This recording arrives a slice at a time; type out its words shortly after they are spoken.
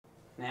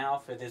now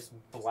for this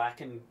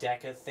Black &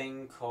 Decker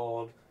thing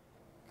called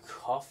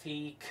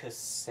Coffee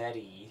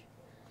Cassette.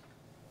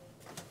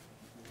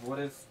 What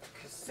does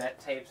cassette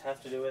tapes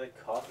have to do with a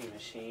coffee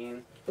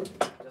machine? It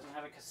doesn't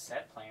have a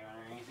cassette player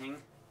or anything.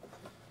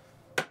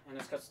 And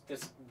it's got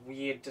this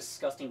weird,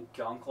 disgusting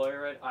gunk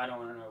over it. I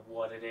don't know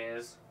what it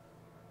is.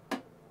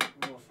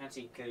 Ooh,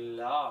 fancy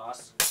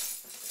glass.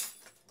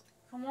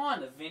 Come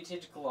on, the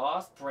vintage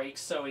glass breaks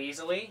so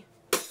easily.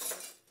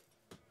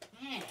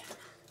 Man.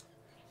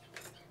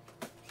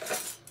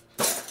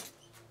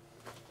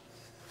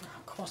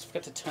 Of course, I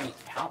forgot to turn the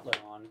outlet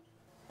on.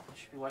 I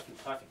should be working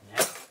perfect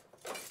now.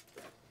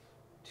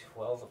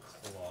 12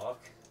 o'clock.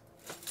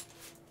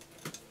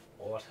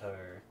 Auto.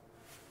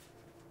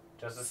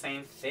 Does the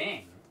same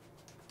thing.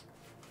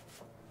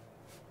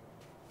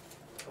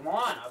 Come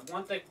on, I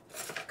want the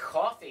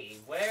coffee.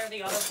 Where are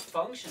the other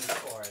functions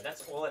for it?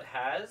 That's all it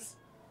has?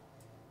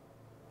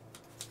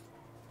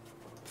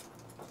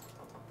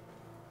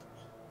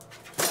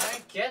 I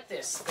don't get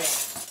this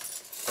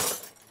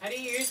thing. How do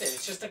you use it?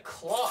 It's just a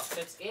clock,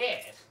 that's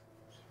it.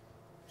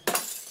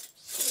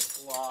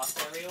 Just glass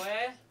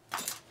everywhere.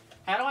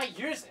 How do I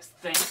use this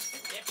thing? It's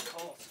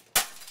difficult.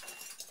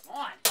 Come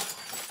on.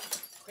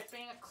 Quit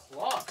being a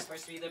clock. It's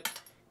supposed to be the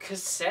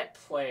cassette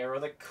player or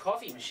the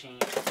coffee machine.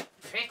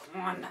 Pick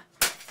one. It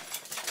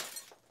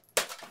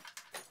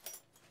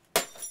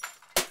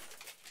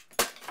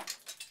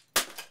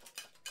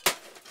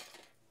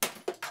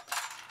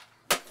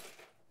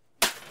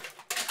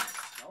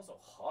smells so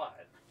hot.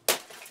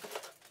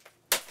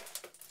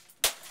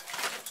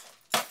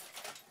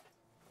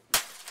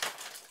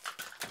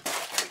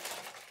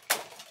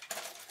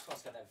 Oh,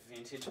 it's got that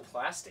vintage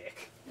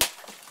plastic.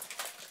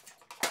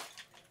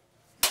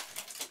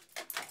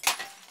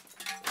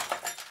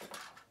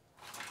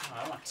 I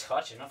don't want to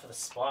touch it, not for the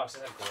sparks,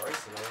 that's how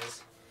gross it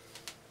is.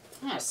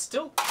 Yeah, it's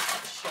still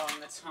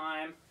showing the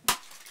time.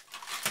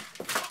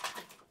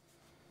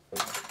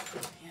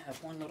 Yeah,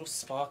 that one little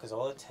spark is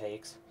all it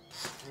takes.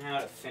 Now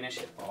to finish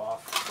it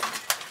off.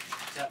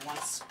 That one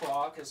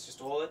spark is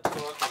just all it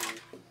took,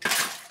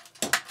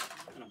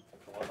 and I'm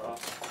gonna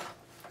bother.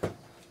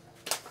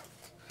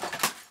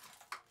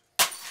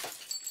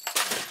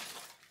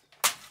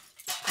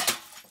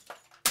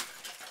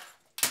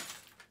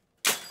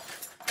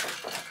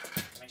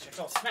 It's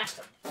all smashed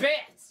to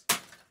bits!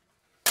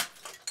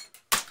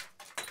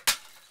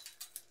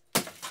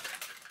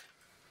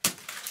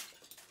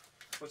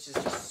 Which is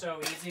just so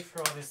easy for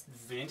all this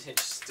vintage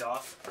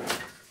stuff.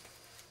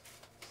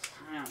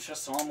 I'm sure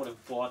someone would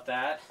have bought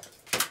that.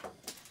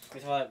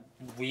 With all that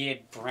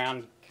weird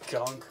brown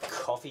gunk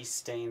coffee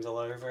stains all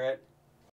over it.